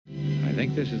I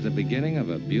think this is the beginning of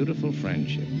a beautiful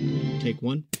friendship. Take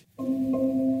one. Do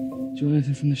you want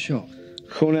anything from the shop?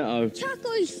 Cornetto. Choc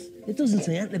ice. It doesn't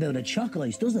say anything about a choc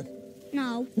ice, does it?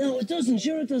 No. No, it doesn't.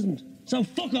 Sure it doesn't. So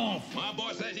fuck off. My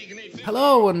boss says he can eat fish.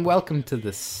 Hello and welcome to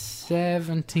the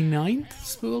 79th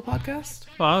Spool podcast.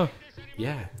 Wow.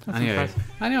 Yeah. That's anyway, impressive.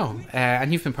 I know.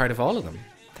 And you've been part of all of them.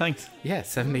 Thanks. Yeah,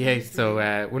 78. So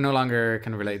we're no longer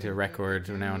kind of related to a record.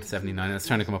 We're now on to 79. I was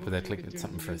trying to come up with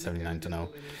something for 79 to know.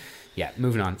 Yeah,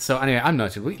 moving on. So anyway, I'm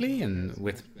Nigel Wheatley, and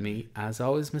with me, as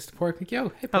always, Mr. Pork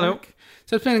McYo. Hey, Pork. Hello.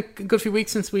 So it's been a good few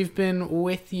weeks since we've been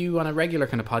with you on a regular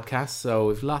kind of podcast, so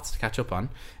we've lots to catch up on.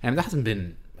 And that hasn't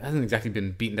exactly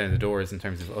been beaten down the doors in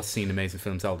terms of us seeing amazing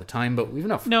films all the time, but we've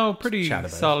enough. No, pretty to chat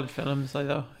about. solid films, I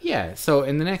thought. Yeah, so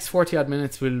in the next 40 odd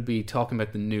minutes, we'll be talking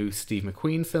about the new Steve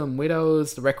McQueen film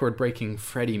Widows, the record-breaking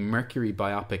Freddie Mercury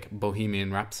biopic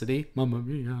Bohemian Rhapsody, Mamma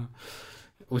Mia,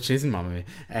 which isn't Mamma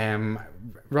Mia,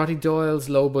 Roddy Doyle's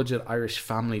low-budget Irish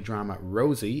family drama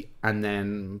Rosie, and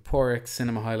then Porrick's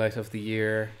cinema highlight of the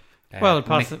year. Well,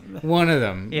 possibly one of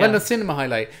them. Yeah. Well, the cinema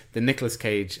highlight, the Nicolas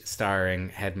Cage starring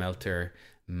head melter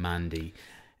Mandy.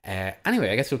 Anyway,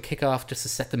 I guess we'll kick off just to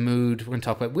set the mood. We're going to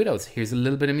talk about Widows. Here's a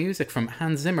little bit of music from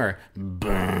Hans Zimmer.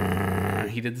 Brrr.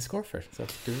 He did the score for it. So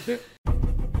do it.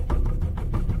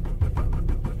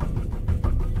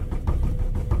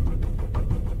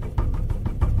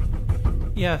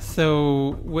 Yeah,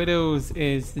 so Widows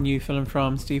is the new film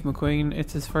from Steve McQueen.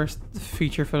 It's his first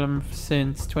feature film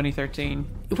since 2013.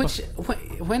 Which,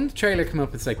 when the trailer came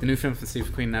up, it's like the new film from Steve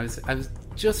McQueen. I was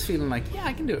just feeling like, yeah,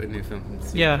 I can do it. A new film from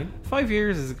Steve Yeah, McQueen. 5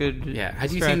 years is a good Yeah,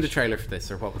 had you stretch. seen the trailer for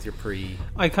this, or what was your pre?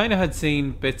 I kind of had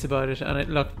seen bits about it, and it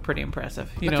looked pretty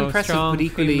impressive. You Looked know, impressive, strong but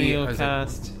equally, I female was like-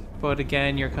 cast. But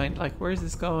again, you're kind of like, where's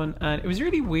this going? And it was a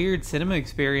really weird cinema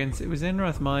experience. It was in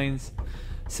Rathmines,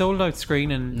 sold out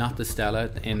screening. Not the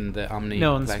Stella in the Omni.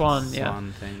 No, in Swan, yeah.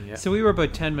 thing. Yeah. So we were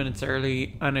about 10 minutes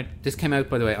early, and it This came out,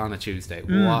 by the way, on a Tuesday.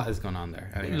 What is going on there?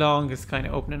 Anyway. longest kind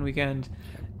of opening weekend.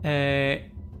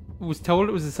 Was told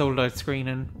it was a sold out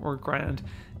screening or grand.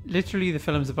 Literally, the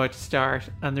film's about to start,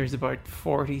 and there's about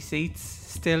 40 seats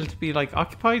still to be like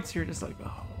occupied. So you're just like,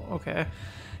 oh, okay.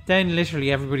 Then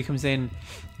literally everybody comes in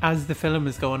as the film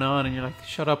is going on, and you're like,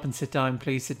 shut up and sit down,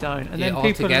 please sit down. And then all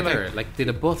people are together, like, did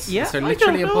a bus? yeah, is there I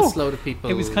literally a don't know. bus load of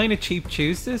people? It was kind of cheap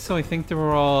Tuesday, so I think they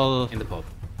were all in the pub.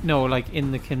 no, like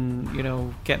in the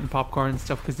getting popcorn and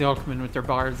stuff, because they all come in with their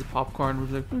bars of popcorn.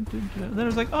 We're like, and then I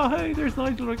was like, oh hey, there's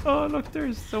Nigel. Like, oh look,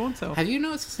 there's so and so. Have you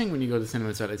noticed this thing when you go to the cinema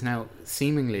as well? It's now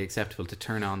seemingly acceptable to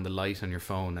turn on the light on your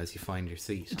phone as you find your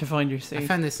seat. To find your seat. I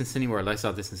found this in Cineworld. I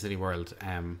saw this in Cineworld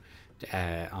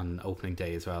on opening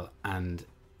day as well, and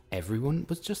everyone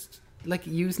was just like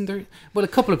using their. Well, a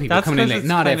couple of people That's coming in late, it's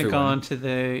not kind of everyone. gone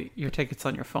to your tickets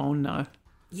on your phone now.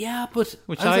 Yeah, but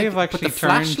Which I was I like, have actually but the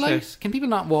turned to- flashlight. Can people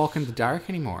not walk in the dark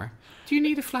anymore? Do you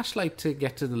need a flashlight to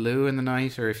get to the loo in the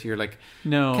night, or if you're like,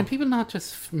 No, can people not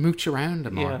just mooch around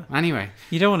more? Yeah. Anyway,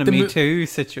 you don't want a the Me mo- Too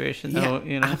situation though.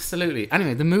 You know. absolutely.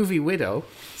 Anyway, the movie Widows.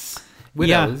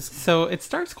 Yeah, so it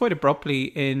starts quite abruptly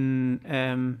in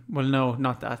well no,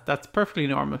 not that. That's perfectly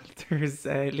normal. There's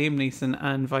Liam Neeson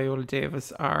and Viola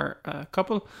Davis are a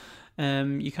couple.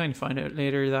 You kind of find out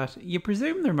later that you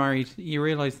presume they're married. You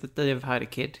realise that they've had a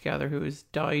kid together who has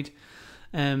died.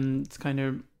 It's kind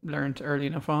of learned early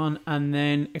enough on, and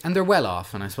then And they're well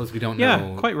off, and I suppose we don't know.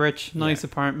 yeah, quite rich, nice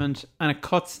apartment, and it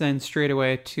cuts then straight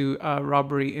away to a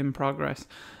robbery in progress.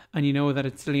 And you know that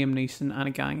it's Liam Neeson and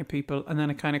a gang of people. And then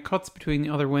it kind of cuts between the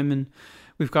other women.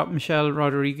 We've got Michelle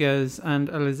Rodriguez and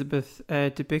Elizabeth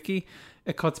Debicki.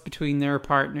 It cuts between their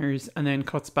partners and then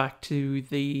cuts back to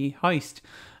the heist.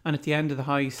 And at the end of the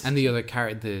heist... And the other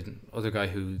guy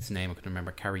whose name I couldn't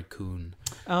remember, Carrie Coon.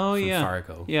 Oh, from yeah.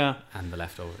 Fargo. Yeah. And The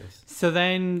Leftovers. So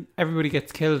then everybody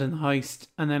gets killed in the heist,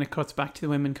 and then it cuts back to the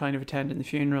women kind of attending the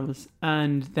funerals.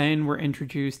 And then we're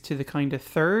introduced to the kind of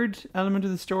third element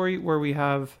of the story, where we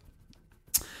have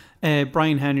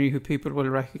Brian Henry, who people will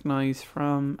recognise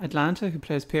from Atlanta, who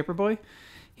plays Paperboy.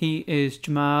 He is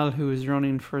Jamal, who is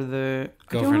running for the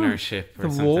Governorship or the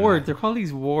something ward. like. They're called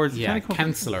these wards. Yeah, Kind of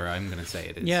councillor, I'm going to say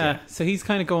it is. yeah, so he's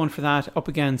kind of going for that up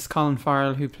against Colin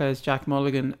Farrell, who plays Jack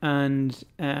Mulligan, and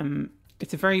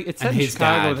it's set in his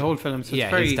Chicago dad- the whole film. So yeah,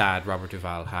 it's very, his dad, Robert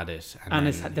Duvall, had it. and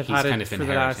then they've he's had kind it of for the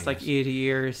last inheriting like it. 80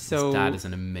 years. So His dad is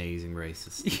an amazing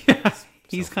racist. yeah,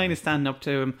 he's So kind of standing up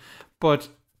to him, but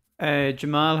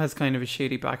Jamal has kind of a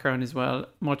shady background as well,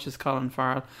 much as Colin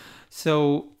Farrell.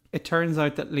 So it turns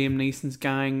out that Liam Neeson's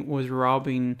gang was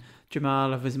robbing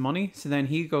Jamal of his money. So then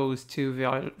he goes to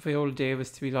Viola Davis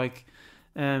to be like,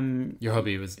 Your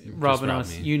hubby was just robbing robbed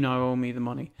us. me. You now owe me the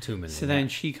money. 2 million. So then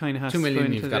she kind of has 2 to million go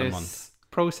into you've got a this month.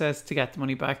 process to get the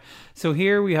money back. So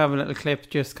here we have a little clip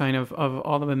just kind of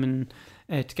all the women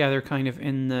together kind of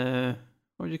in the,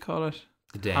 what do you call it?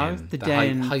 The den. House? The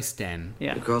den. Heist den.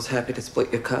 Yeah. The girl's happy to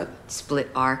split your cut. Split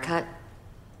our cut?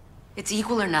 It's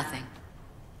equal or nothing.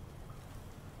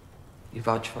 You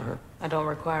vouch for her. I don't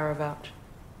require a vouch.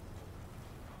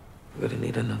 You're gonna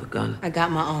need another gun. I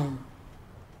got my own.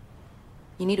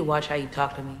 You need to watch how you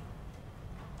talk to me.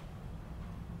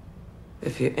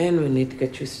 If you're in, we need to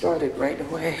get you started right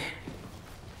away.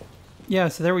 Yeah,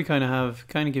 so there we kind of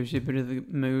gives you a bit of the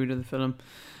mood of the film.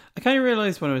 I kind of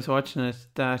realised when I was watching it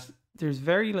that there's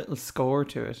very little score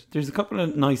to it. There's a couple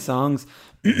of nice songs.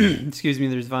 Excuse me,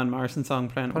 there's Van Morrison song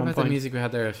playing at What one about point. the music we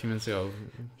had there a few minutes ago?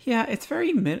 Yeah, it's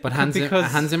very But Hans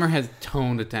Zimmer has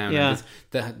toned it down. Yeah.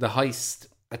 The heist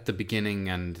at the beginning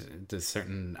and the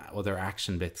certain other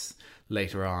action bits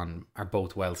later on are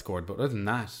both well scored. But other than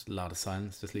that, a lot of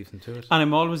silence just leaves them to it. And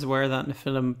I'm always aware of that in a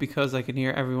film because I can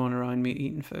hear everyone around me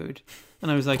eating food. And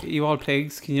I was like, you all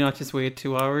pigs, can you not just wait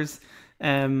 2 hours?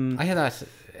 I had that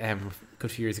a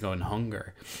good few years ago in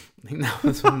Hunger. I think that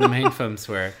was one of the main films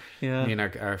where me and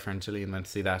our friend Gillian went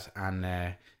to see that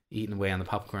and eating away on the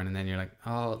popcorn, and then you're like,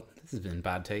 oh, this has been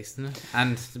bad taste, isn't it?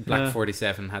 And Black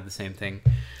 47 had the same thing.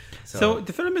 So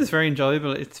the film is very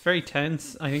enjoyable. It's very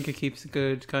tense. I think it keeps a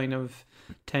good kind of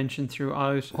tension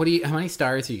throughout. How many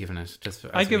stars are you giving it?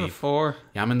 I give it 4.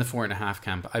 Yeah, I'm in the 4.5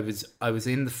 camp. I was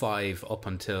in the 5 up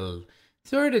until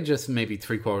sort of just maybe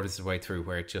 3/4 of the way through,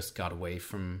 where it just got away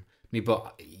from me.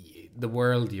 But the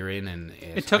world you're in, and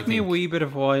it took me a wee bit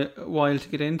of while to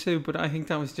get into, but I think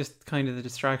that was just kind of the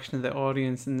distraction of the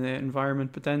audience and the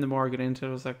environment. But then the more I get into it,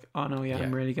 I was like, oh no,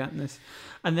 I'm really getting this.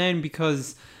 And then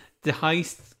because the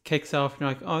heist kicks off, and you're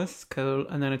like, oh, this is cool,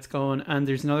 and then it's going, and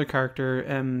there's another character,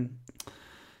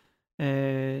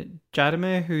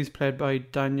 Jadame, who's played by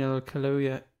Daniel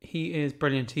Kaluuya. He is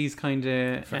brilliant. He's kind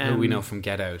of who we know from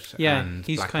Get Out. Yeah, and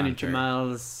he's Black kind of Panther.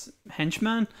 Jamal's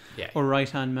henchman or right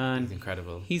hand man. He's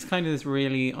incredible. He's kind of this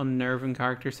really unnerving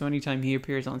character. So anytime he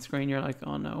appears on screen, you're like,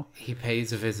 oh no. He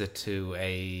pays a visit to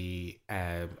I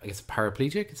guess a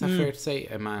paraplegic. Is that fair to say?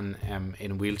 A man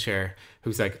in a wheelchair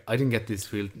who's like, I didn't get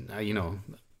this wheel.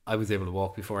 I was able to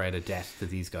walk before I had a debt to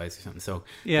these guys or something. So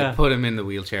they put him in the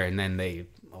wheelchair, and then they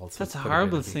also. That's a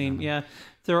horrible scene. Yeah,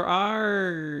 there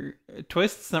are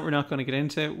twists that we're not going to get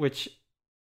into, which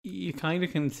you kind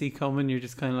of can see coming. You're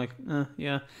just kind of like,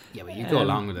 yeah. Yeah, but you go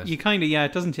along with it. You kind of,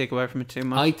 it doesn't take away from it too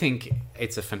much. I think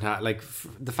it's a fantastic,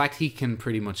 the fact he can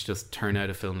pretty much just turn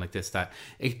out a film like this.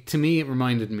 To me, it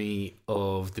reminded me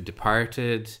of The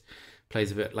Departed.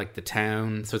 Plays a bit like The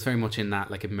Town, so it's very much in that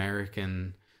like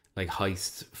American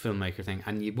heist filmmaker thing,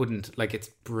 and you wouldn't it's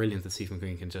brilliant that Steve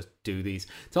McQueen can just do these.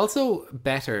 It's also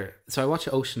better. So I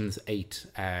watched Ocean's 8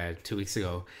 2 weeks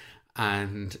ago,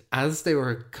 and as they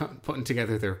were putting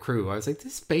together their crew, I was like,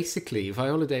 this basically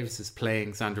Viola Davis is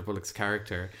playing Sandra Bullock's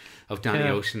character of Danny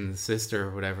Ocean's sister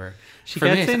or whatever. She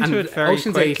gets into it very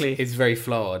Ocean's quickly. 8 is very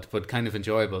flawed but kind of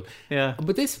enjoyable. Yeah,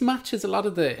 but this matches a lot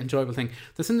of the enjoyable thing.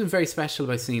 There's something very special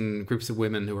about seeing groups of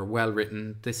women who are well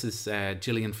written. This is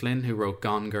Gillian Flynn, who wrote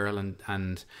Gone Girl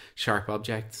and Sharp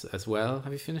Objects as well.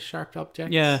 Have you finished Sharp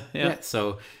Objects? Yeah.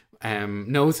 So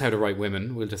knows how to write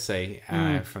women, we'll just say,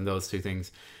 from those two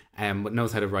things. But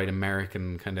knows how to write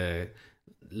American kind of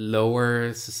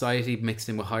lower society mixed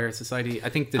in with higher society. I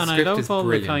think the script is brilliant. And I love all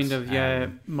the kind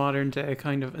of modern day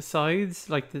kind of asides,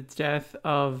 like the death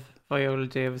of Viola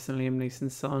Davis and Liam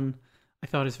Neeson's son. I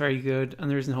thought is very good, and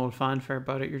there isn't a whole fanfare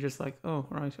about it. You're just like, oh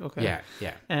right, okay.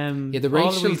 Yeah. The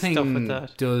racial thing stuff with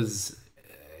that does.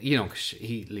 Liam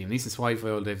Neeson's white,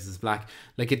 Viola Davis is black.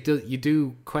 You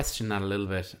do question that a little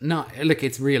bit.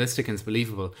 It's realistic and it's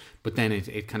believable, but then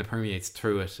it kind of permeates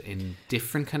through it in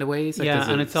different kind of ways.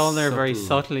 And it's all there very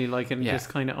subtly, just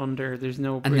kind of under. There's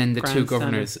no. And then the two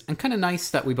governors, and kind of nice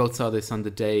that we both saw this on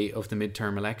the day of the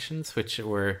midterm elections, which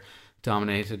were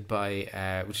dominated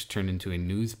by, which turned into a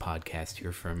news podcast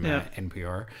here from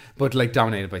NPR, but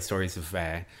dominated by stories of.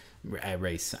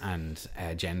 Race and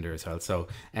gender as well. So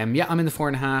I'm in the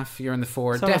 4.5. You're in the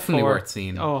 4. So definitely 4. worth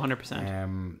seeing.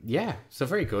 100%. So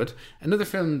very good. Another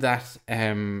film that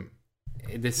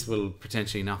this will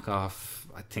potentially knock off,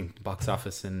 I think, box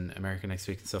office in America next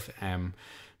week and stuff,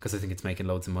 because I think it's making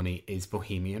loads of money, is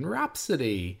Bohemian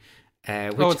Rhapsody.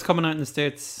 It's coming out in the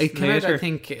States. It came out, I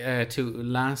think,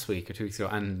 last week or 2 weeks ago,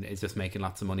 and it's just making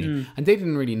lots of money. And they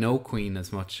didn't really know Queen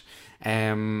as much.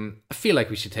 I feel like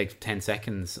we should take 10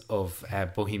 seconds of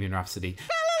Bohemian Rhapsody.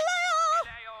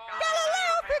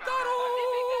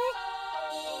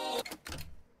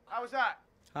 How was that?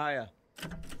 Higher.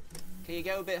 Can you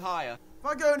go a bit higher? If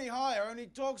I go any higher, only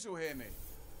dogs will hear me.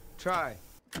 Try.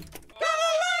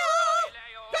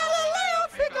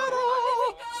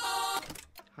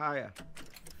 Hiya.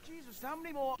 Jesus, how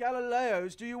many more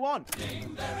Galileos do you want?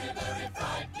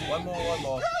 One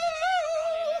more.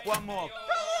 One more.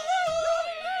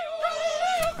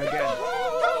 Again.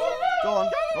 Go on,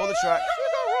 roll the track.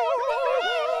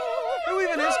 Who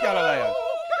even is Galileo?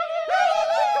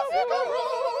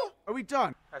 Are we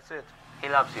done? That's it. He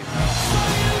loves you.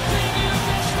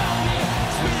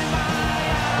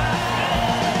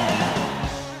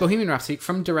 Bohemian Rhapsody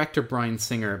from director Bryan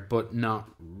Singer, but not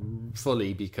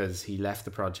fully because he left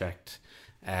the project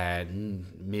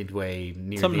midway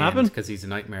near Something the happened? end because he's a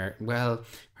nightmare. Well,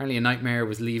 apparently a nightmare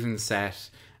was leaving the set,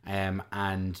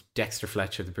 and Dexter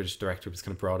Fletcher, the British director, was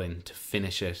kind of brought in to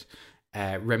finish it.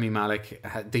 Remy Malek,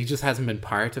 he just hasn't been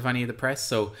part of any of the press,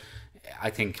 so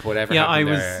I think whatever. Yeah, I happened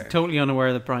was there, totally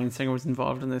unaware that Bryan Singer was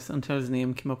involved in this until his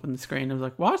name came up on the screen. I was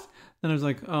like, what? Then I was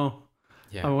like, oh,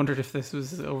 yeah. I wondered if this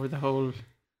was over the whole...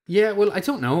 Yeah, well, I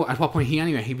don't know at what point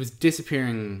he was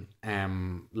disappearing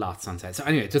lots on set. So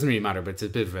anyway, it doesn't really matter, but it's a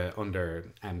bit of an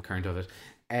undercurrent of it.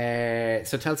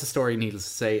 So it tells the story, needless to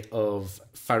say, of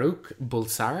Farouk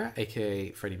Bulsara,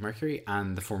 aka Freddie Mercury,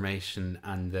 and the formation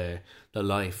and the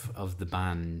life of the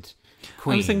band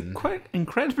Queen. I was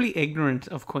incredibly ignorant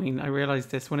of Queen. I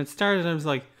realised this when it started. I was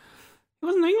like, he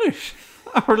wasn't English,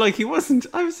 or like he wasn't.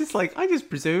 I was just like, I just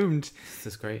presumed. This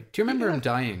is great. Do you remember him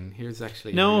dying? Here's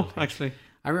actually no, actually.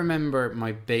 I remember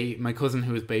my cousin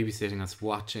who was babysitting us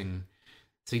watching.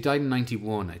 So he died in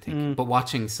 91, I think, but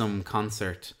watching some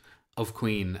concert of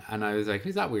Queen, and I was like,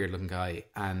 who's that weird looking guy?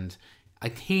 And I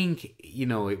think,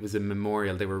 it was a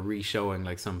memorial. They were re-showing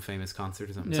like some famous concert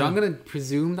or something. Yeah. So I'm going to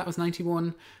presume that was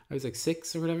 91. I was like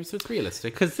 6 or whatever, so it's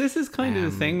realistic. Because this is kind of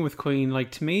the thing with Queen. Like,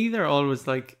 to me, they're always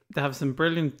like, they have some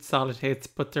brilliant solid hits,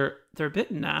 but they're a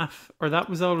bit naff. Or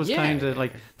that was always kind of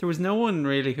like, there was no one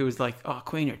really who was like, oh,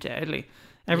 Queen are deadly.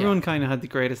 Everyone kind of had the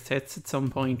greatest hits at some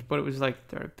point, but it was like,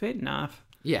 they're a bit naff.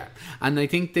 Yeah, and I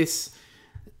think this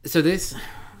doesn't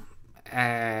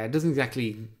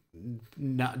exactly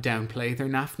not downplay their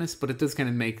naffness, but it does kind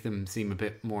of make them seem a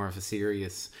bit more of a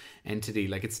serious entity.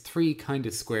 Like, it's 3 kind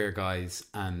of square guys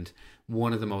and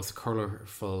one of the most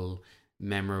colourful,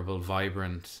 memorable,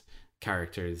 vibrant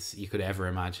characters you could ever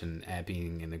imagine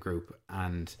being in a group.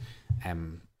 And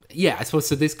I suppose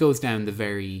so. This goes down the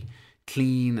very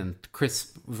clean and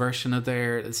crisp version of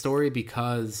their story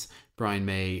because Brian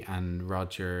May and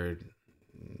Roger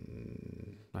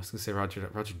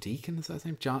Deacon, is that his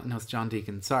name? It's John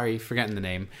Deacon. Sorry, forgetting the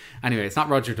name. Anyway, it's not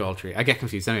Roger Daltrey. I get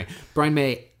confused. Anyway, Brian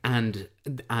May and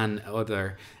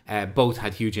other both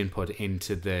had huge input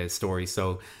into the story.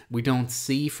 So we don't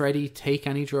see Freddie take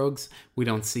any drugs. We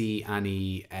don't see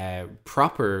any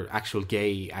proper actual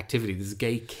gay activity. There's a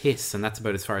gay kiss, and that's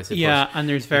about as far as it goes. Yeah, and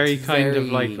there's very of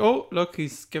like, oh, look,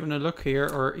 he's giving a look here,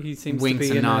 or he seems to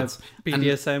be in nods. A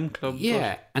BDSM club.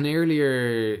 Yeah, and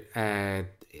earlier...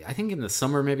 I think in the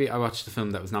summer, maybe, I watched a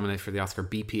film that was nominated for the Oscar,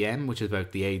 BPM, which is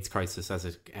about the AIDS crisis as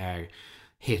it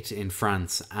hit in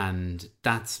France. And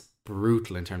that's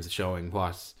brutal in terms of showing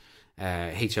what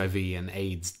HIV and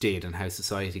AIDS did and how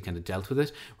society kind of dealt with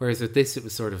it. Whereas with this, it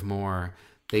was sort of more,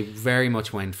 they very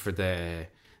much went for the...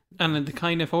 And the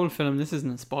kind of whole film, this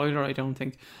isn't a spoiler, I don't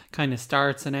think, kind of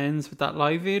starts and ends with that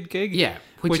Live Aid gig. Yeah.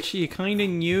 Which you kind of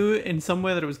knew in some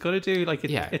way that it was going to do. Like,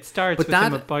 it starts but with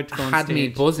him about to go on had stage. Me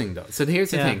buzzing, though. So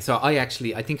here's the thing. So I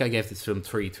think I gave this film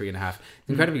 3.5.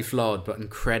 Incredibly flawed, but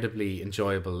incredibly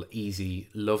enjoyable, easy,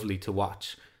 lovely to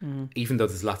watch. Even though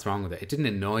there's lots wrong with it. It didn't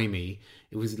annoy me.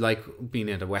 It was like being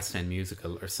at a West End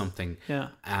musical or something.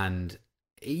 Yeah. And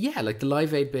like the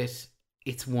Live Aid bit...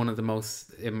 It's one of the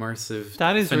most immersive,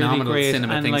 that is phenomenal really great.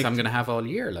 cinema and things like, I'm going to have all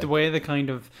year. The way they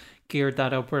kind of geared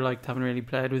that up, where like they haven't really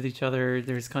played with each other.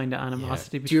 There's kind of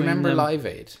animosity between them. Do you remember Live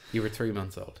Aid? You were 3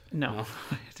 months old. No,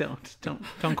 I don't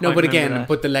quite no, but again, that.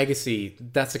 But the legacy,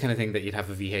 that's the kind of thing that you'd have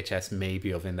a VHS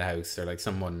maybe of in the house, or like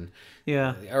someone...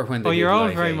 Yeah. Or when they you're all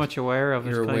Live very Aid, much aware of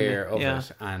it. You're aware of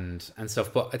it and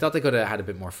stuff. But I thought they could have had a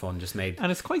bit more fun, just made... And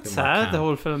it's quite sad, the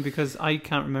whole film, because I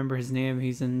can't remember his name.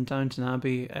 He's in Downton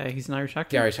Abbey. He's an Irish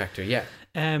actor. The Irish actor, yeah.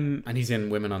 And he's in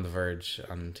Women on the Verge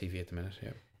on TV at the minute,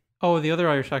 yeah. Oh, the other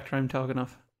Irish actor I'm talking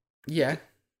of. Yeah.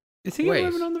 Is he in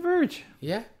Women on the Verge?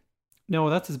 Yeah.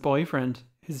 No, that's his boyfriend.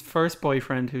 His first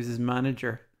boyfriend, who's his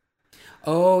manager.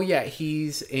 Oh, yeah.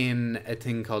 He's in a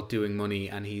thing called Doing Money,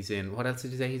 and he's in... What else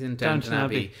did you say? He's in Downton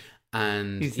Abbey.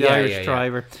 And he's the Irish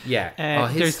driver.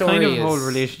 Yeah. There's kind of a whole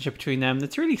relationship between them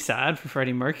that's really sad for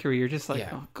Freddie Mercury. You're just like,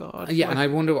 oh God. Yeah, and I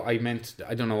wonder what I meant.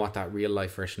 I don't know what that real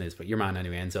life version is, but your man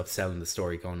anyway ends up selling the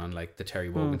story, going on like the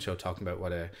Terry Wogan show, talking about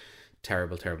what a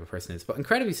terrible person is. But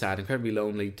incredibly sad, incredibly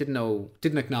lonely.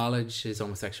 Didn't acknowledge his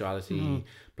homosexuality.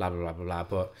 Blah blah blah blah blah.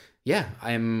 But Yeah,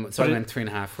 I went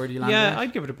 3.5. Where do you land? Yeah,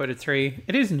 I'd give it about a 3.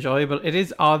 It is enjoyable. It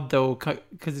is odd though,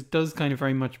 because it does kind of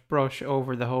very much brush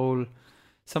over the whole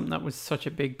something that was such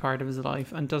a big part of his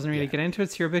life and doesn't really get into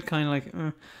it. So you're a bit kind of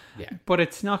like, yeah. But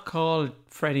it's not called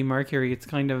Freddie Mercury. It's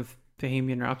kind of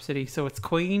Bohemian Rhapsody. So it's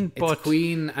Queen, but it's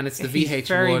Queen, and it's the VH1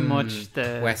 very much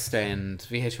the West End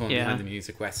VH1 Behind the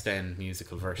Music West End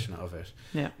musical version of it.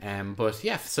 Yeah. But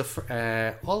yeah,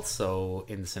 so also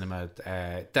in the cinema,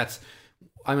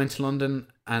 I went to London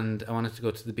and I wanted to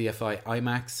go to the BFI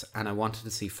IMAX, and I wanted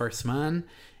to see First Man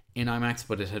in IMAX,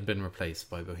 but it had been replaced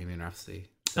by Bohemian Rhapsody.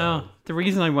 So. The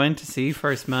reason I went to see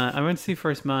First Man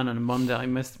on a Monday. I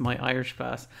missed my Irish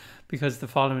class because the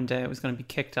following day I was going to be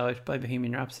kicked out by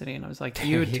Bohemian Rhapsody, and I was like,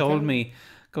 you had told me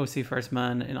go see First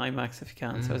Man in IMAX if you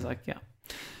can. So I was like, yeah.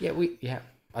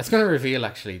 I was going to reveal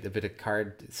actually a bit of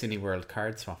Cineworld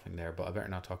card swapping there, but I better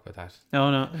not talk about that.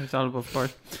 No, it's all above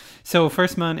board. So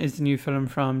First Man is the new film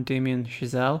from Damien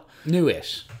Chazelle.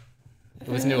 It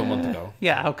was new a month ago.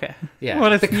 Yeah, okay. Yeah.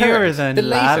 Well, it's newer than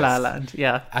La La Land.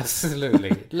 Yeah.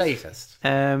 Absolutely. Latest.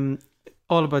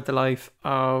 All about the life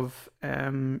of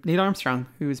Neil Armstrong,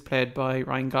 who is played by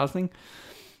Ryan Gosling.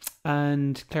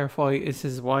 And Claire Foy is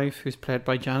his wife, who's played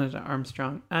by Janet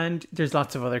Armstrong. And there's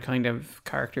lots of other kind of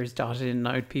characters dotted in and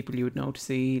out, people you would know to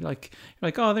see. Like,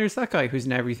 oh, there's that guy who's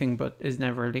in everything but is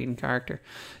never a leading character.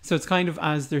 So it's kind of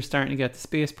as they're starting to get the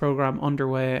space program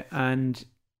underway and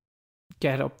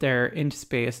get up there into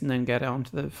space and then get onto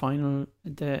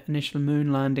the initial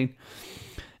moon landing.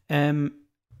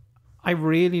 I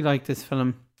really like this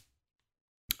film.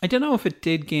 I don't know if it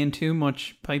did gain too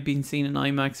much by being seen in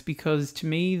IMAX, because to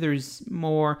me there's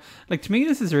more, like, to me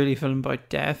this is really a film about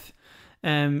death.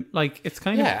 Like, it's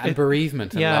kind of and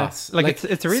bereavement and loss. Like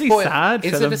it's a really sad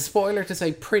film. Is it a spoiler to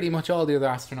say pretty much all the other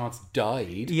astronauts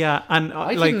died? Yeah, and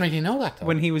I didn't really know that though.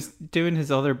 When he was doing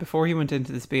before he went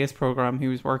into the space program, he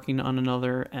was working on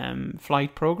another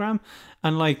flight program,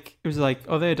 and like it was like,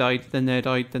 oh, they died, then they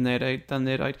died, then they died, then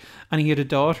they died, and he had a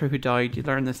daughter who died. You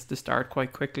learn this at the start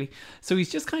quite quickly. So he's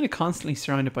just kind of constantly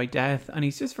surrounded by death, and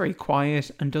he's just very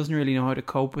quiet and doesn't really know how to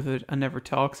cope with it and never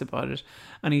talks about it.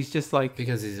 And he's just like,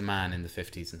 because he's a man in the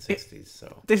 50s and 60s,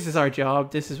 so this is our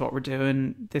job, this is what we're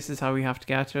doing, this is how we have to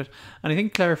get to it. And I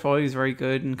think Claire Foy is very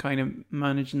good in kind of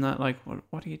managing that. Like,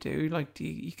 what do you do? Like,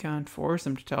 you can't force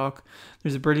him to talk.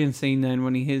 There's a brilliant scene then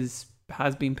when he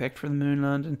has been picked for the moon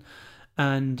landing,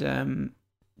 and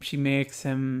she makes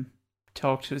him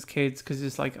talk to his kids because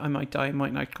it's like, I might die, I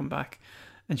might not come back.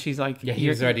 And she's like, yeah, he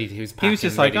was ready. He was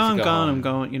just like, oh, I'm gone, I'm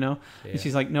going, Yeah. And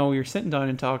she's like, no, you're sitting down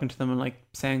and talking to them and like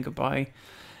saying goodbye.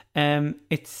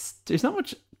 There's not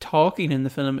much talking in the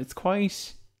film. It's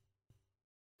quite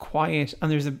quiet,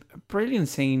 and there's a brilliant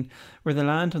scene where they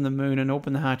land on the moon and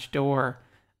open the hatch door,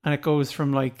 and it goes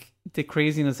from like the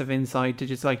craziness of inside to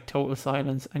just like total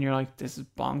silence, and you're like, this is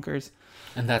bonkers.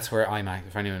 And that's where IMAX,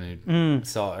 if anyone who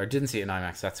saw or didn't see it in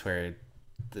IMAX, that's where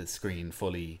the screen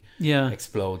fully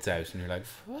explodes out, and you're like,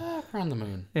 fuck, we're on the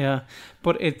moon. Yeah,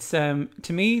 but it's to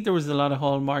me there was a lot of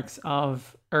hallmarks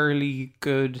of early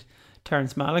good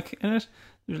Terrence Malick in it.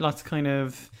 There's lots of kind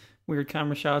of weird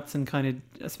camera shots, and kind of,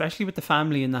 especially with the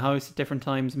family in the house at different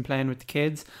times and playing with the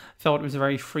kids, I thought it was a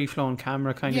very free-flowing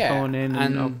camera kind of going in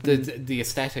and up. The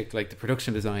aesthetic, like the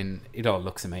production design, it all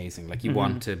looks amazing. Like you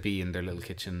want to be in their little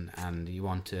kitchen, and you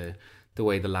want to, the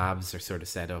way the labs are sort of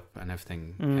set up and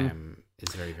everything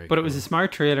is very, very But cool. It was a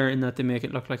smart trailer in that they make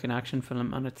it look like an action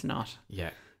film, and it's not.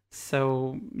 Yeah.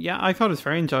 So, yeah, I thought it was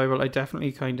very enjoyable. I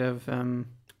definitely kind of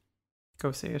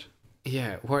go see it.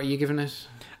 Yeah, what are you giving it?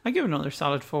 I give it another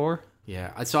solid 4.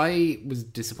 Yeah, so I was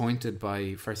disappointed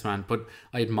by First Man, but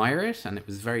I admire it, and it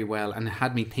was very well, and it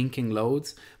had me thinking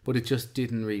loads, but it just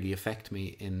didn't really affect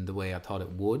me in the way I thought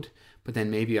it would. But then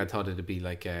maybe I thought it'd be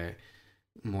like a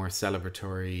more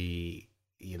celebratory,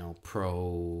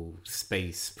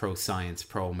 pro-space, pro-science,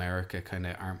 pro-America kind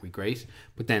of, aren't we great?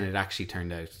 But then it actually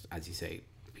turned out, as you say,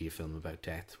 a film about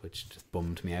death, which just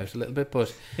bummed me out a little bit.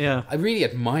 But yeah, I really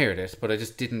admired it, but I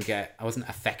just I wasn't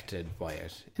affected by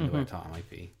it in the way I thought I might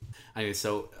be. Anyway,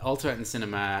 so also out in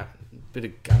cinema,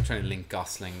 I'm trying to link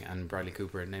Gosling and Bradley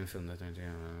Cooper, name film that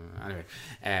anyway,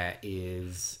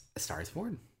 is A Star Is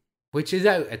Born, which is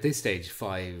out at this stage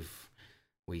 5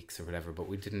 weeks or whatever, but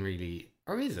we didn't really,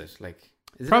 or is it? Like,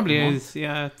 is it probably is,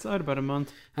 yeah, it's out about a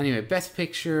month. Anyway, Best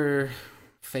Picture,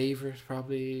 favorite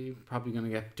probably gonna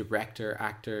get director,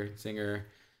 actor, singer,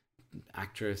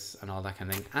 actress, and all that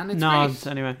kind of thing. And it's nods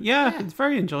anyway. Yeah, it's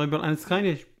very enjoyable, and it's kind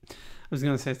of, was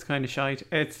going to say it's kind of shite.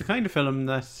 It's the kind of film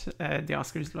that the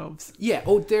Oscars loves. Yeah.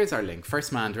 Oh, there's our link.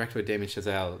 First Man, directed by Damien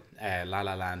Chazelle. La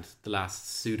La Land, the last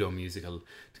pseudo musical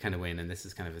to kind of win, and this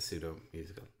is kind of a pseudo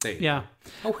musical. Yeah.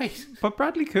 Oh wait, but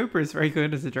Bradley Cooper is very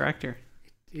good as a director.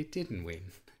 It didn't win.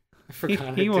 I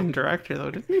forgot. He won director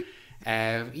though, didn't he?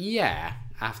 Yeah.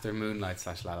 After Moonlight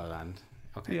 / La La Land.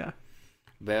 Okay. Yeah.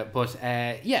 But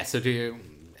yeah. So do you?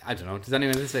 I don't know. Does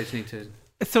anyone at this stage need to?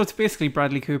 So it's basically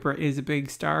Bradley Cooper is a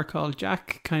big star called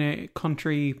Jack, kind of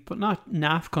country, but not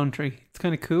naff country. It's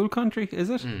kind of cool country, is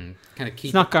it? Kind of Keith.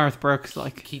 It's not Garth Brooks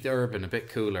like Keith Urban, a bit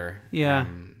cooler. Yeah.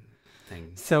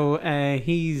 Thing. So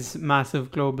he's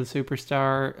massive global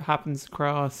superstar. Happens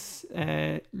across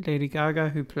Lady Gaga,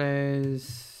 who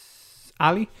plays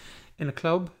Ali in a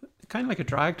club, kind of like a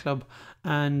drag club,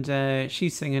 and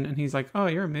she's singing, and he's like, "Oh,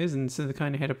 you're amazing." So they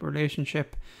kind of hit up a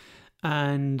relationship.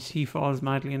 And he falls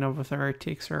madly in love with her,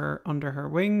 takes her under her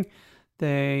wing.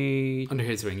 Under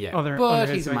his wing, yeah. But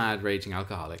he's a mad, raging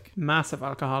alcoholic. Massive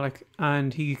alcoholic.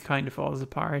 And he kind of falls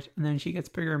apart. And then she gets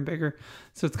bigger and bigger.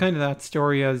 So it's kind of that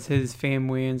story as his fame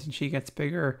wanes and she gets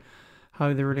bigger,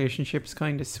 how the relationships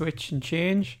kind of switch and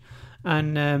change.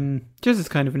 And just as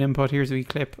kind of an input, here's a wee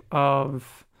clip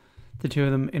of the two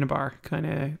of them in a bar. Kind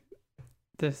of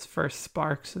this first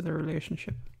sparks of the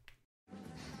relationship.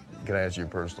 Can I ask you a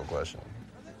personal question?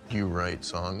 Do you write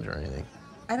songs or anything?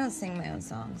 I don't sing my own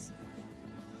songs.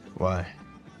 Why?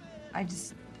 I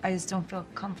just don't feel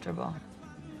comfortable.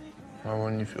 Why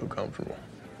wouldn't you feel comfortable?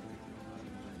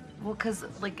 Well, because,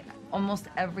 like, almost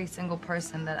every single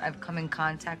person that I've come in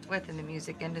contact with in the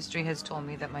music industry has told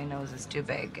me that my nose is too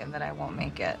big and that I won't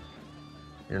make it.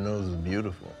 Your nose is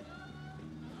beautiful.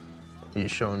 Are you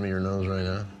showing me your nose right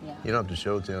now? Yeah. You don't have to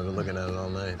show it to me. I've been looking at it all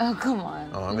night. Oh, come on.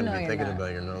 Oh, I'm going to be thinking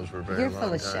about your nose for a very long time. You're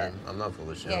full of shit. I'm not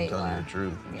full of shit. Yeah, I'm telling you the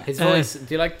truth. Yeah. His voice,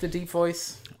 do you like the deep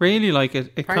voice? Really like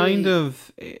it. It kind of...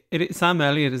 Sam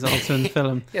Elliott is also in the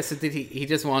film. Yeah, so did he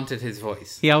just wanted his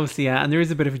voice. He obviously, yeah. And there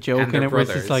is a bit of a joke in it where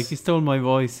it's just like, brothers. you stole my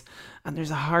voice. And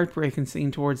there's a heartbreaking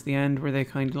scene towards the end where they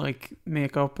kind of like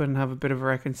make up and have a bit of a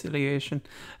reconciliation.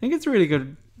 I think it's a really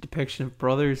good depiction of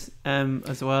brothers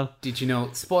as well. Did you know,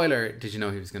 spoiler, did you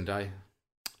know he was going to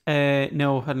die?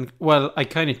 No, hadn't. Well, I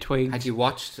kind of twigged. Had you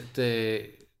watched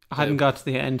I hadn't got to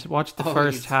the end. Watched the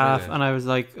first half, and I was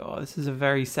like, "Oh, this is a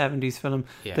very 70s film."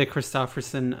 Yeah. The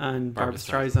Christopherson and Barbra Barbra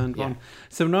Streisand yeah. one.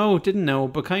 So no, didn't know,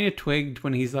 but kind of twigged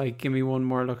when he's like, "Give me one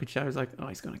more look at you." I was like, "Oh,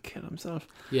 he's gonna kill himself."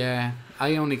 Yeah,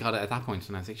 I only got it at that point,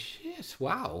 and I was like, "Shit,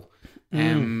 wow."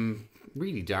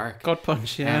 Really dark. Gut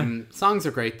punch, yeah. Songs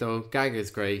are great though.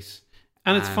 Gaga's great.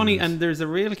 And it's funny, and there's a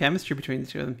real chemistry between the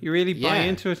two of them. You really buy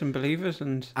into it and believe it.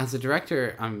 And as a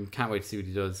director, I can't wait to see what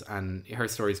he does. And her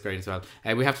story's great as well.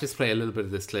 We have to just play a little bit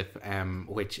of this clip,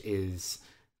 which is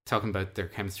talking about their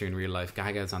chemistry in real life.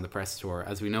 Gaga's on the press tour.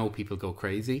 As we know, people go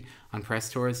crazy on press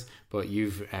tours, but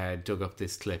you've dug up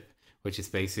this clip, which is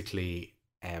basically...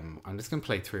 I'm just going to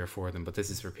play 3 or 4 of them, but this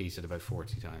is repeated about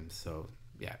 40 times. So,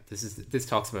 yeah, this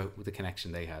talks about the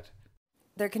connection they had.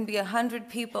 There can be 100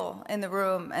 people in the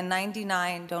room and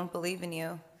 99 don't believe in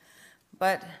you.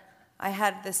 But I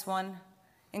had this one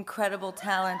incredible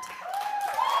talent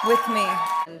with me.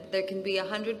 There can be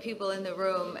 100 people in the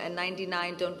room and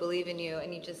 99 don't believe in you,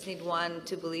 and you just need one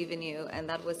to believe in you, and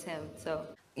that was him. So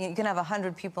you can have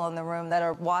 100 people in the room that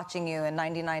are watching you and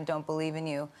 99 don't believe in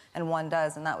you, and one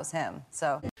does, and that was him.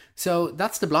 So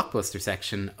that's the blockbuster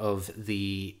section of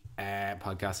the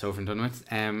podcast over and done with.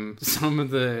 Some of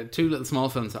the 2 little small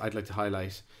films that I'd like to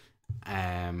highlight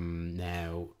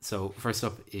now. So first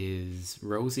up is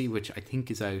Rosie, which I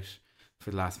think is out for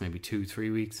the last maybe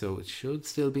 2-3 weeks, so it should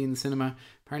still be in the cinema.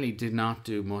 Apparently did not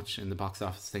do much in the box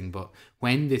office thing, but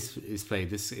when this is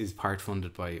played, this is part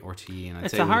funded by RTE, and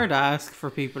it's a hard ask for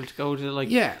people to go to. Like,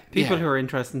 people who are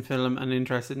interested in film and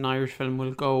interested in Irish film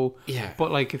will go. Yeah.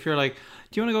 But like, if you're like,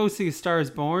 do you want to go see A Star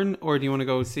Is Born, or do you want to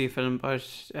go see a film about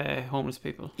homeless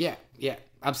people? Yeah,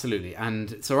 absolutely.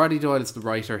 And so Roddy Doyle is the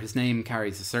writer. His name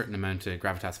carries a certain amount of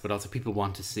gravitas, but also people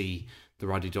want to see the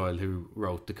Roddy Doyle who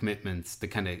wrote The Commitments, the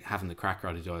kind of having the crack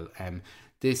Roddy Doyle.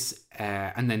 This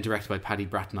and then directed by Paddy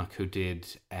Bratnock, who did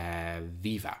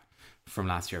Viva from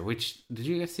last year. Which, did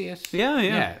you guys see it?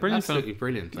 Yeah, brilliant, absolutely film.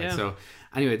 Brilliant. Yeah. So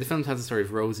anyway, the film tells the story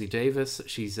of Rosie Davis.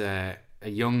 She's a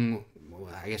young,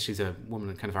 I guess she's a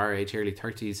woman kind of our age, early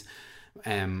 30s,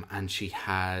 and she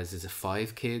has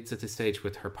 5 kids at this stage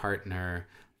with her partner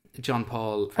John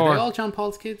Paul. 4. Are they all John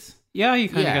Paul's kids? Yeah, you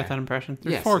kind of get that impression.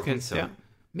 There's 4 kids. So.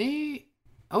 Yeah.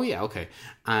 Oh yeah, okay.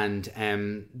 And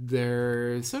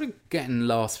they're sort of getting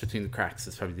lost between the cracks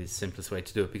is probably the simplest way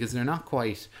to do it, because they're not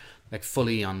quite like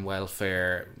fully on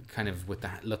welfare, kind of with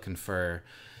that looking for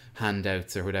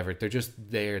handouts or whatever. They're just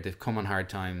there. They've come on hard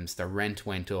times. Their rent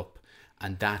went up,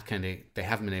 and that they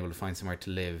haven't been able to find somewhere to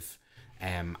live.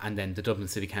 And then the Dublin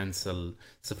City Council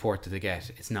support that they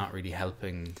get is not really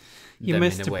helping. You them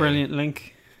missed in a a way. brilliant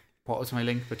link. What was my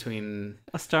link between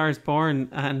A Star Is Born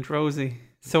and Rosie?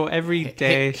 So every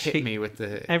day hit me with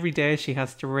the every day she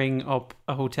has to ring up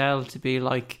a hotel to be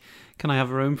like, can I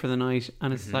have a room for the night?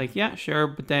 And it's like, yeah, sure.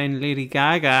 But then Lady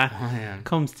Gaga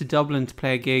comes to Dublin to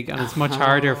play a gig, and it's much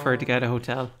harder for her to get a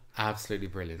hotel. Absolutely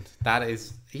brilliant. That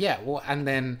is, yeah. Well, and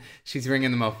then she's ringing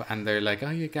them up, and they're like,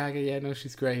 "Oh, yeah, Gaga, yeah, no,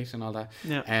 she's great," and all that.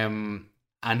 Yeah.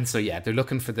 And so yeah, they're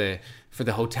looking for the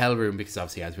hotel room, because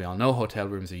obviously, as we all know, hotel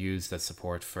rooms are used as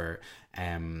support for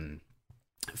the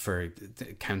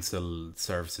council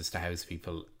services to house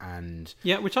people. And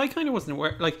yeah, which I kind of wasn't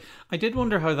aware. Like, I did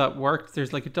wonder how that worked.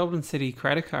 There's like a Dublin City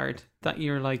credit card that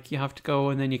you're like, you have to go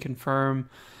and then you confirm,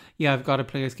 yeah, I've got it,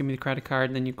 please give me the credit card,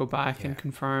 and then you go back and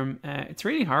confirm. It's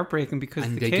really heartbreaking because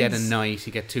and the they kids get a night,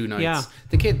 you get 2 nights. Yeah.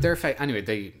 The kid, anyway,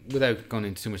 they, without going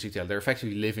into too much detail, they're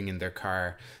effectively living in their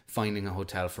car, finding a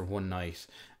hotel for one night.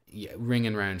 Yeah,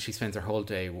 ringing around. She spends her whole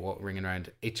day ringing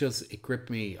around. It gripped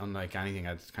me unlike anything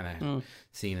I'd kind of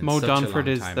seen in Mo such a long Dunford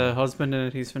is time. the husband in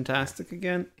it. He's fantastic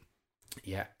again.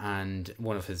 Yeah, and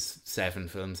one of his 7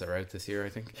 films that are out this year, I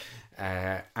think.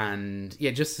 And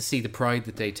yeah, just to see the pride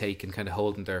that they take in kind of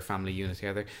holding their family unit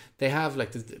together. They have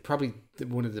like probably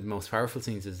one of the most powerful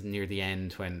scenes is near the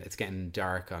end when it's getting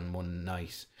dark on one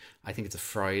night. I think it's a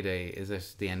Friday, is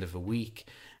it? The end of a week.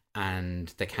 And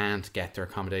they can't get their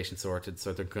accommodation sorted,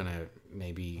 so they're gonna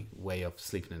maybe way up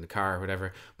sleeping in the car or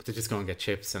whatever, but they're just going to get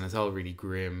chips, and it's all really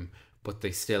grim, but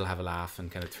they still have a laugh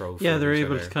and kind of throw food. Yeah, they're each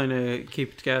able other. to kind of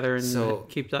keep it together and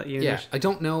keep that unit. Yeah, I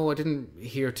don't know, I didn't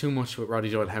hear too much with Roddy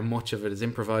Doyle, how much of it is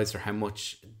improvised or how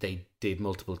much they did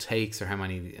multiple takes or how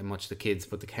much the kids,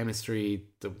 but the chemistry,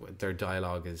 their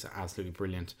dialogue is absolutely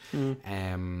brilliant.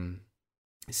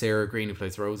 Sarah Green, who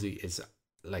plays Rosie, is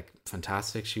like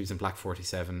fantastic. She was in Black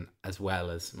 47 as well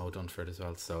as Mo Dunford as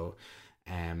well. So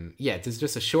yeah, there's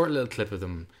just a short little clip of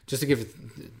them just to give it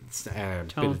a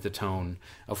bit of the tone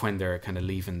of when they're kind of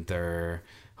leaving their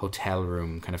hotel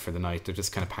room kind of for the night. They're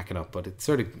just kind of packing up, but it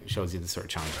sort of shows you the sort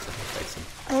of challenges that they're facing.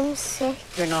 I'm sick.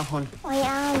 You're not, hon. I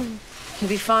am. You'll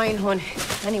be fine, hon.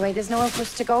 Anyway, there's nowhere for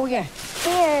us to go yet.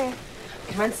 Here.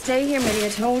 Can't stay here, Millie, I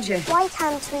told you. Why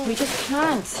can't we? We just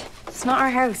can't. It's not our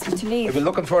house. We have to leave. You've been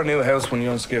looking for a new house when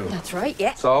you're in school. That's right,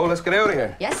 yeah. So let's get out of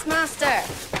here. Yes, master.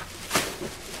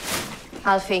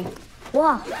 Alfie.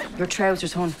 What? Your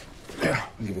trousers, hon. Yeah,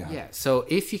 I'll give you a hand. Yeah, so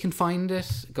if you can find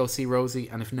it, go see Rosie,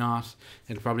 and if not,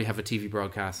 it'll probably have a TV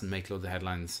broadcast and make loads of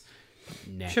headlines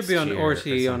next Should be on year or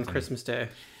RTE on something. Christmas Day.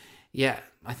 Yeah,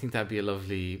 I think that'd be a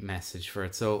lovely message for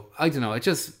it. So, I don't know, it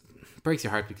just breaks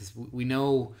your heart because we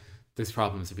know there's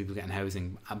problems with people getting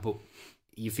housing, but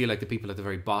you feel like the people at the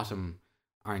very bottom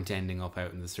aren't ending up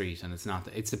out in the street, and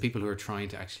it's the people who are trying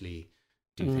to actually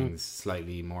do things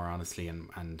slightly more honestly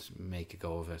and make a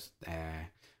go of it.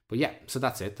 But yeah, so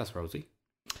that's it. That's Rosie.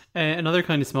 Another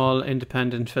kind of small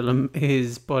independent film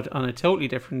but on a totally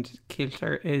different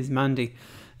kilter, is Mandy.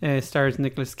 Stars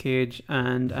Nicolas Cage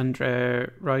and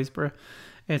Andrea Riseborough.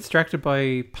 It's directed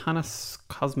by Panos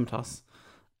Cosmatos.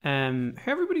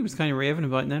 Everybody was kind of raving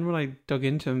about it, and then when I dug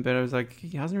into him a bit, I was like,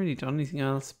 he hasn't really done anything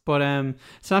else. But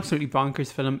it's an absolutely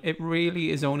bonkers film. It really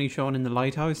is only shown in the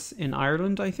Lighthouse in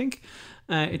Ireland, I think.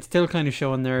 It's still kind of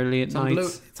showing there late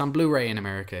nights. It's on Blu-ray in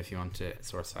America if you want to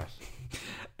source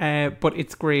that. But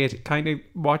it's great. Kind of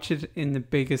watch it in the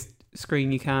biggest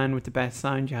screen you can with the best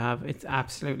sound you have. It's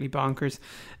absolutely bonkers.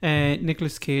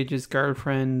 Nicolas Cage's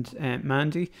girlfriend,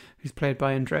 Mandy, who's played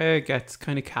by Andrea, gets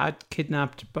kind of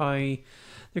kidnapped by...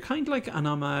 They're kind of like an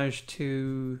homage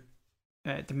to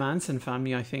the Manson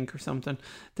family, I think, or something.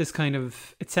 This kind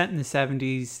of... It's set in the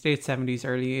 70s, late 70s,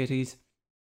 early 80s.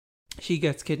 She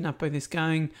gets kidnapped by this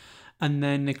gang, and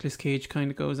then Nicolas Cage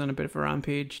kind of goes on a bit of a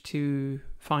rampage to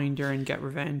find her and get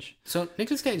revenge. So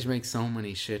Nicolas Cage makes so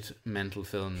many shit mental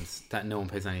films that no one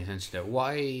pays any attention to.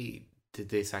 Why did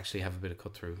this actually have a bit of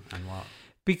cut through, and what?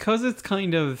 Because it's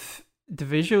kind of... the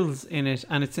visuals in it,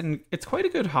 and it's quite a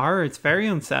good horror. It's very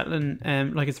unsettling.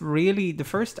 Like, it's really the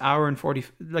first hour and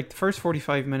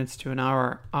 45 minutes to an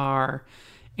hour are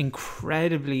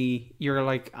incredibly, you're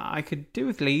like, I could do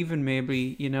with leaving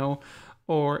maybe,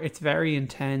 or it's very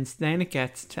intense. Then it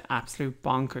gets to absolute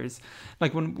bonkers.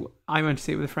 Like when I went to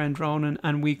see it with a friend, Ronan,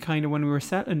 and we kind of, when we were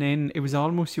settling in, it was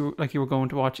almost like you were going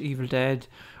to watch Evil Dead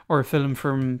or a film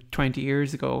from 20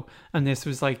 years ago, and this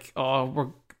was like, oh, we're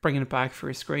bringing it back for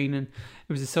a screening.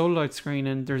 It was a sold out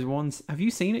screening. There's one. Have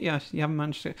you seen it yet? You haven't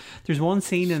managed to. There's one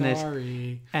scene in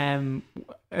it.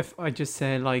 If I just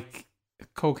say, like,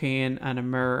 cocaine and a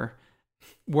mirror,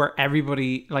 where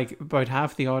everybody, like about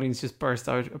half the audience, just burst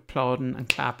out applauding and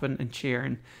clapping and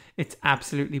cheering. It's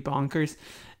absolutely bonkers.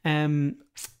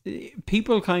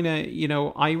 People kind of, you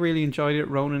know, I really enjoyed it.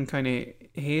 Ronan kind of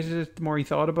hated it the more he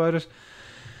thought about it.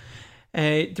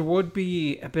 There would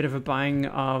be a bit of a bang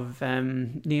of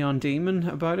Neon Demon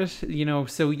about it, you know,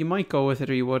 so you might go with it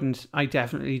or you wouldn't. I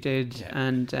definitely did. Yeah.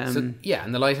 And and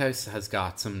the Lighthouse has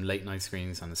got some late night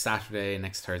screenings on the Saturday and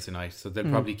next Thursday night, so they'll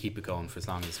probably keep it going for as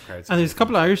long as the crowds. And there's a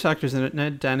couple of Irish actors in it.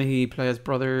 Ned Dennehy plays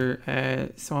brother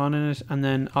Swan in it, and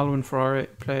then Alwyn Ferrara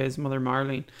plays Mother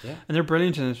Marlene. Yeah. And they're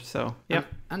brilliant in it, so yeah.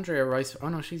 Andrea Rice, oh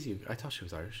no, she's I thought she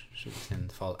was Irish. She was in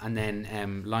The Fall. And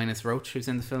then Linus Roach, who's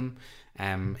in the film,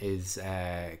 is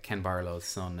Ken Barlow's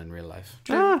son in real life.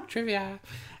 Trivia.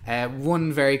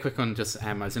 One very quick one. Just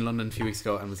I was in London a few weeks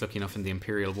ago and was lucky enough in the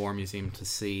Imperial War Museum to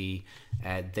see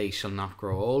They Shall Not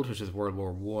Grow Old, which is World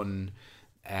War One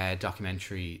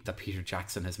documentary that Peter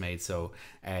Jackson has made. So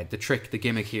the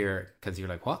gimmick here, because you're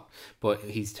like, what? But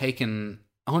he's taken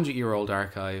 100-year-old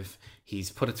archive. He's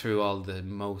put it through all the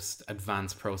most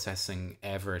advanced processing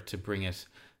ever to bring it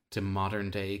to modern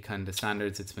day kind of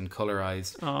standards. It's been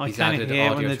colorized. Oh, he's I kind of hate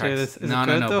when they do this. Is it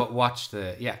good, though? But watch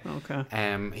the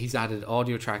Okay. He's added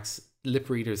audio tracks. Lip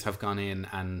readers have gone in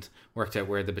and worked out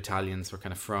where the battalions were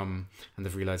kind of from, and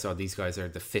they've realized, oh, these guys are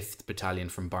the 5th battalion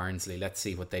from Barnsley. Let's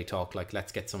see what they talk like.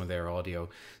 Let's get some of their audio.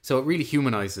 So it really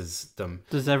humanizes them.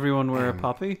 Does everyone wear a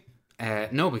poppy?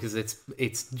 No, because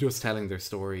it's just telling their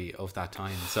story of that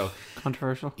time. So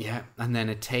controversial. Yeah, and then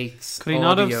it takes. Could he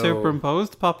not have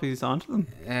superimposed poppies onto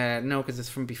them? No, because it's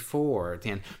from before at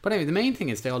the end. But anyway, the main thing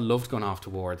is they all loved going off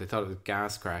to war. They thought it was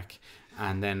gas crack,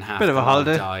 and then half bit of a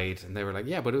holiday died, and they were like,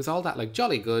 "Yeah, but it was all that like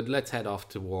jolly good. Let's head off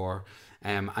to war."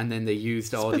 And then they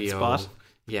used audio.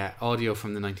 Yeah, audio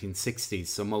from the 1960s.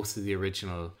 So most of the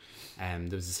original. There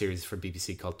was a series for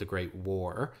BBC called The Great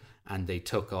War. And they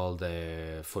took all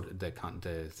the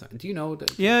do you know?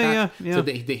 Yeah. So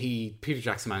Peter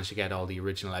Jackson managed to get all the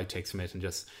original outtakes from it and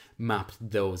just mapped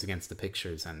those against the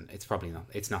pictures. And it's probably not.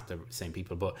 It's not the same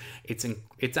people, but it's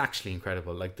actually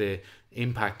incredible. Like the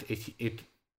impact.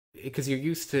 Because you're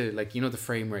used to, like, you know, the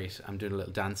frame rate. I'm doing a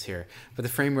little dance here, but the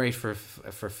frame rate for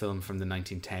film from the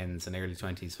 1910s and early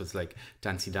 20s was like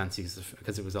dancey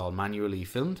because it was all manually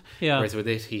filmed. Yeah. Whereas with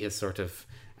it, he has sort of.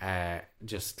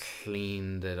 Just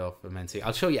cleaned it up immensely.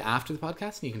 I'll show you after the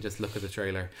podcast and you can just look at the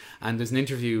trailer. And there's an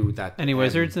interview that any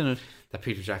wizards in it that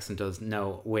Peter Jackson does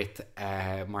with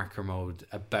Mark Kermode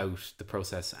about the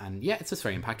process, and yeah, it's just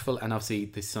very impactful. And obviously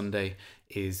this Sunday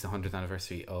is the 100th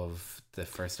anniversary of the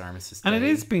first Armistice Day. And it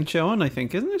is being shown, I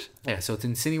think, isn't it? Yeah, so it's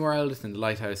in Cineworld, it's in the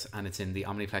Lighthouse, and it's in the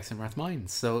Omniplex in Rathmines.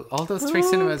 So all those 3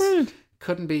 cinemas brilliant.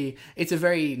 Couldn't be. It's a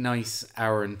very nice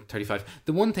hour and 35.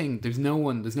 The one thing, there's no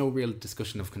real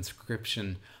discussion of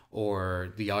conscription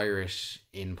or the Irish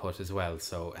input as well.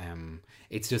 So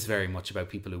it's just very much about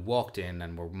people who walked in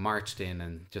and were marched in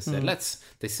and just said,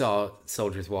 they saw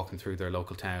soldiers walking through their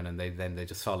local town, and they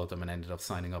just followed them and ended up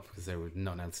signing up because there was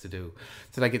nothing else to do.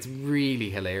 So like, it's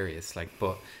really hilarious. Like,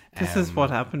 but this is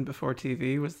what happened before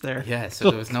TV was there. Yeah.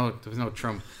 So there was no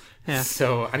Trump. Yeah.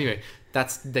 So anyway,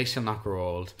 that's They Shall Not Grow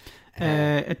Old.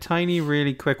 A tiny,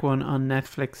 really quick one on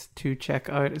Netflix to check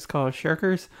out. It's called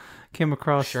Shirkers. Came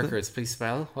across Shirkers. Please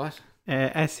spell what?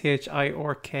 Shirkers.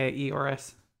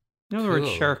 You know the word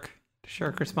shirk?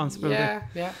 Shirk responsibility.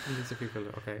 Yeah. These are people.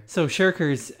 Okay. So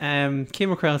Shirkers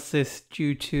came across this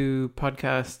due to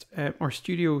podcast or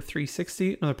Studio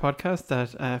 360, another podcast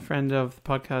that a friend of the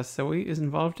podcast Zoe is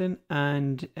involved in,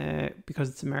 and because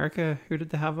it's America, who did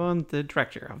they have on? The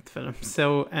director of the film.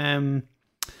 So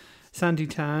Sandy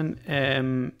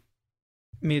Tan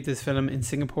made this film in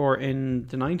Singapore in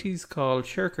the 90s called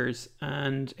Shirkers,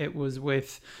 and it was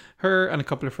with her and a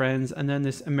couple of friends, and then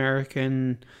this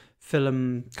American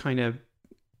film kind of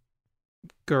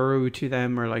guru to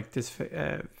them, or like this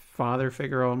father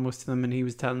figure almost to them, and he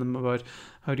was telling them about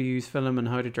how to use film and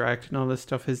how to direct and all this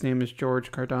stuff. His name is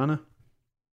George Cardona.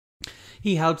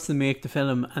 He helps them make the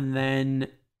film, and then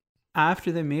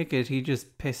after they make it, he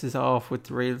just pisses off with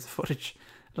the reels footage.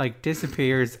 Like,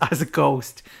 disappears as a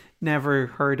ghost, never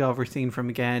heard of or seen from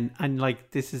again. And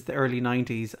like, this is the early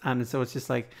 90s, and so it's just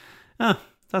like,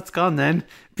 that's gone then,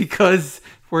 because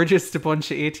we're just a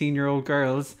bunch of 18-year-old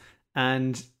girls,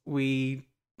 and the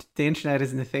internet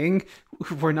isn't a thing.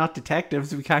 We're not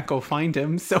detectives. We can't go find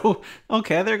him. So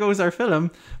okay, there goes our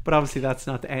film. But obviously that's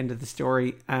not the end of the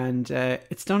story, and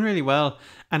it's done really well,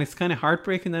 and it's kind of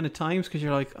heartbreaking then at times, because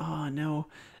you're like, oh no.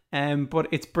 But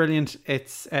it's brilliant.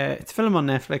 It's a film on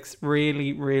Netflix.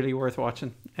 Really, really worth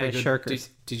watching. Shirkers.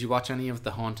 Did you watch any of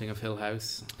The Haunting of Hill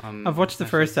House? I've watched the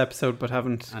first episode, but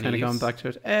haven't kind of gone back to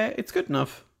it. It's good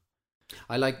enough.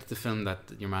 I liked the film that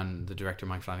your man, the director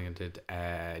Mike Flanagan, did,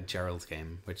 Gerald's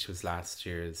Game, which was last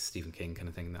year's Stephen King kind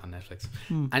of thing on Netflix.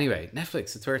 Anyway,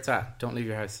 Netflix, it's where it's at. Don't leave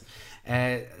your house.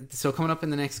 So coming up in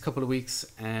the next couple of weeks,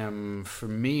 for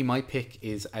me, my pick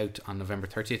is out on November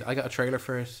 30th. I got a trailer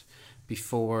for it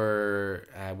before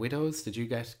Widows. Did you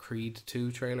get Creed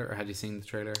 2 trailer, or had you seen the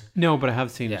trailer? No, but I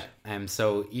have seen it.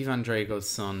 So Ivan Drago's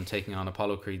son taking on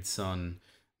Apollo Creed's son,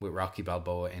 with Rocky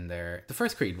Balboa in there. The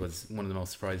first Creed was one of the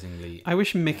most surprisingly... I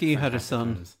wish Mickey had a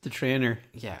son, the trainer.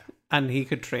 Yeah. And he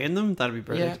could train them. That'd be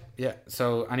brilliant. Yeah.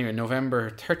 So anyway, November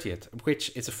 30th,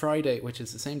 which is a Friday, which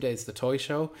is the same day as the toy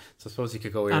show. So I suppose you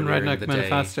could go and earlier in the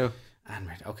Manifesto. day. And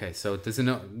Redneck. Okay, so there's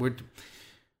we're going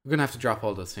to have to drop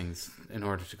all those things in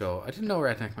order to go. I didn't know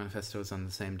Redneck Manifesto was on the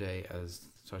same day as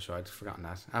the toy show. I'd forgotten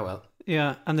that. Oh well.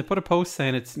 Yeah, and they put a post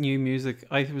saying it's new music.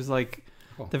 I was like...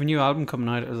 They have a new album coming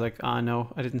out. I was like,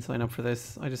 no, I didn't sign up for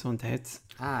this. I just want the hits.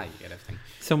 You get everything.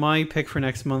 So my pick for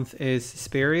next month is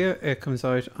Suspiria. It comes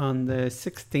out on the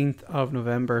 16th of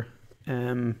November.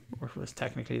 Or it was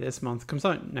technically this month. It comes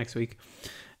out next week.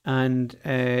 And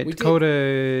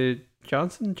Dakota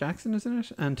Jackson, isn't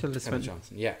it? And Tilda Swinton.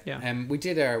 Johnson, yeah. We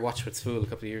did our Watch What's Fool a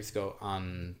couple of years ago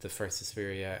on the first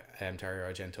Suspiria, Dario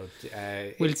Argento.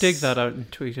 We'll dig that out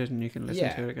and tweet it, and you can listen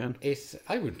to it again.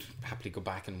 I would happily go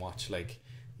back and watch like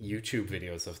YouTube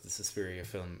videos of the Suspiria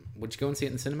film. Would you go and see it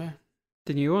in the cinema?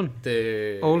 The new one?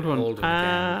 The old one?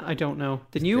 I don't know.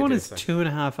 The new one is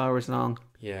 2.5 hours long.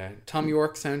 Yeah. Tom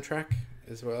York soundtrack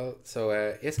as well. So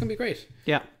it's going to be great.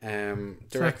 Yeah.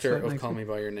 Director of Call Me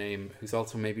By Your Name, who's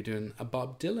also maybe doing a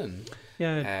Bob Dylan.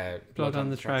 Yeah. Blood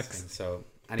on the Tracks. So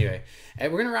anyway, we're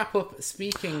going to wrap up.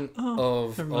 Speaking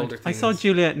of older things. I saw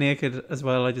Juliet Naked as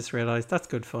well. I just realised that's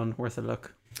good fun. Worth a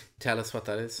look. Tell us what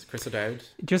that is. Chris O'Dowd.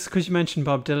 Just because you mentioned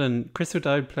Bob Dylan, Chris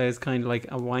O'Dowd plays kind of like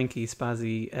a wanky,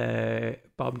 spazzy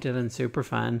Bob Dylan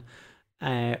superfan.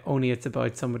 Only it's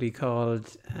about somebody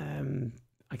called...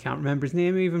 I can't remember his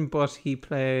name even, but he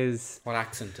plays... What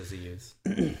accent does he use?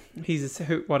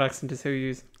 What accent does who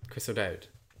use? Chris O'Dowd.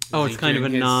 It's kind of a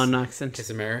non-accent. Is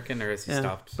American, or has he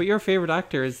stopped? But your favourite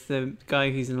actor is the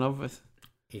guy he's in love with.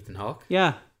 Ethan Hawke?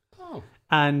 Yeah. Oh.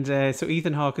 And so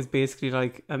Ethan Hawke is basically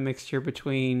like a mixture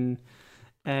between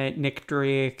Nick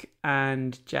Drake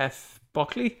and Jeff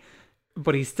Buckley,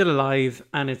 but he's still alive,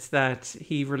 and it's that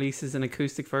he releases an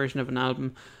acoustic version of an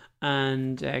album,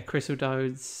 and Chris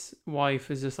O'Dowd's wife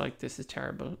is just like, this is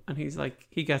terrible, and he's like,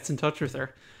 he gets in touch with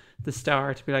her, the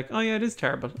star, to be like, oh yeah, it is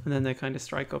terrible, and then they kind of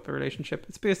strike up a relationship.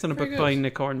 It's based on a book by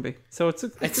Nick Hornby, so it's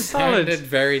a solid,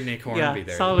 very Nick Hornby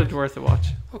there. Solid, worth a watch.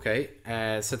 Okay,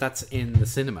 so that's in the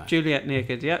cinema. Juliet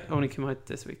Naked, only came out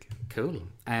this week. Cool.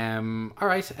 All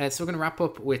right, so we're going to wrap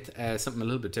up with something a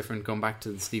little bit different, going back to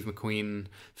the Steve McQueen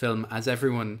film. As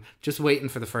everyone just waiting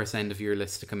for the first end of your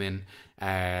list to come in,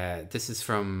 this is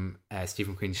from Steve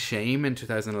McQueen's Shame in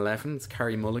 2011. It's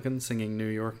Carey Mulligan singing New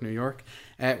York, New York.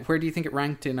 Where do you think it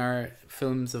ranked in our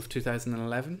films of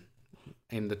 2011?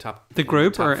 In the top... The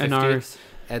group top or 50? in ours?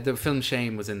 The film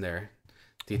Shame was in there.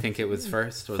 Do you think it was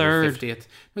first? Was Third. it 50th? It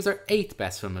was our 8th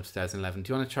best film of 2011.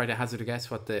 Do you want to try to hazard a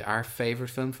guess what our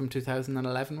favourite film from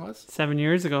 2011 was? 7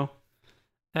 years ago.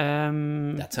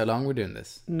 That's how long we're doing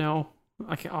this. No.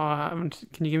 I haven't.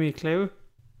 Can you give me a clue?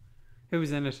 Who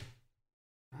was in it?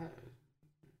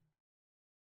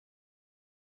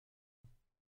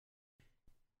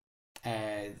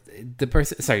 The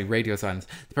person... Sorry, radio silence.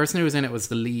 The person who was in it was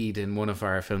the lead in one of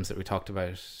our films that we talked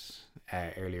about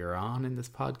earlier on in this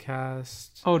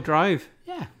podcast. Oh, Drive.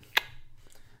 Yeah.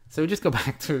 So we just go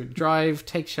back to Drive,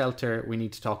 Take Shelter. We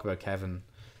need to talk about Kevin.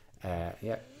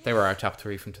 They were our top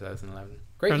 3 from 2011.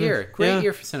 Great year. Great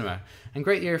year for cinema. And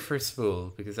great year for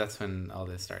Spool, because that's when all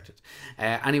this started.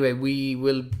 Anyway, we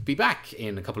will be back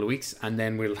in a couple of weeks, and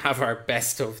then we'll have our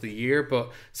best of the year.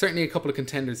 But certainly a couple of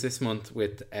contenders this month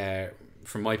with...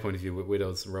 from my point of view, with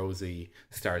Widows, Rosie,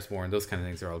 Stars Born, those kind of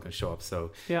things are all going to show up. So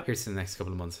here's to the next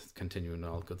couple of months, continuing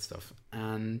all good stuff.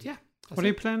 And what are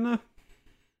you playing now?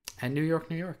 New York,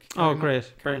 New York. Oh,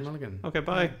 great. Carey Mulligan. Okay,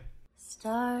 bye.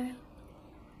 Start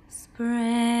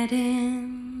spreading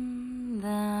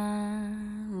the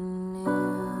news.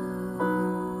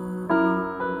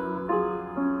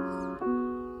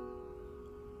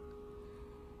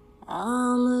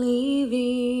 I'm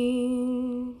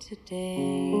leaving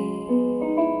today.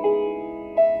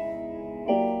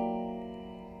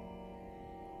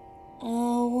 I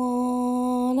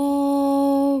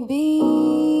wanna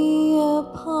be a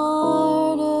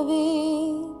part of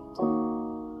it.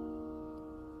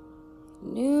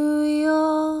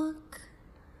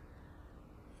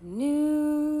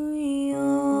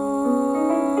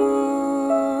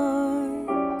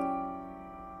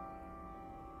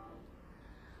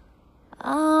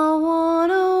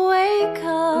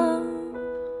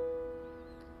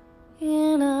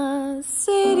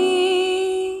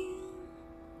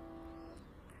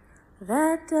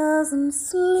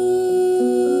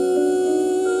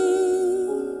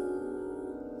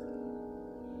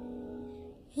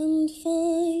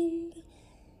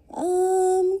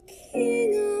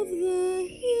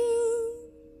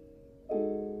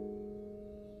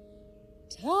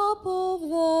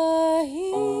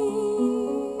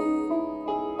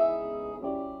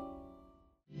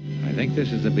 think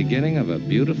this is the beginning of a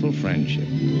beautiful friendship.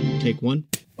 Take one.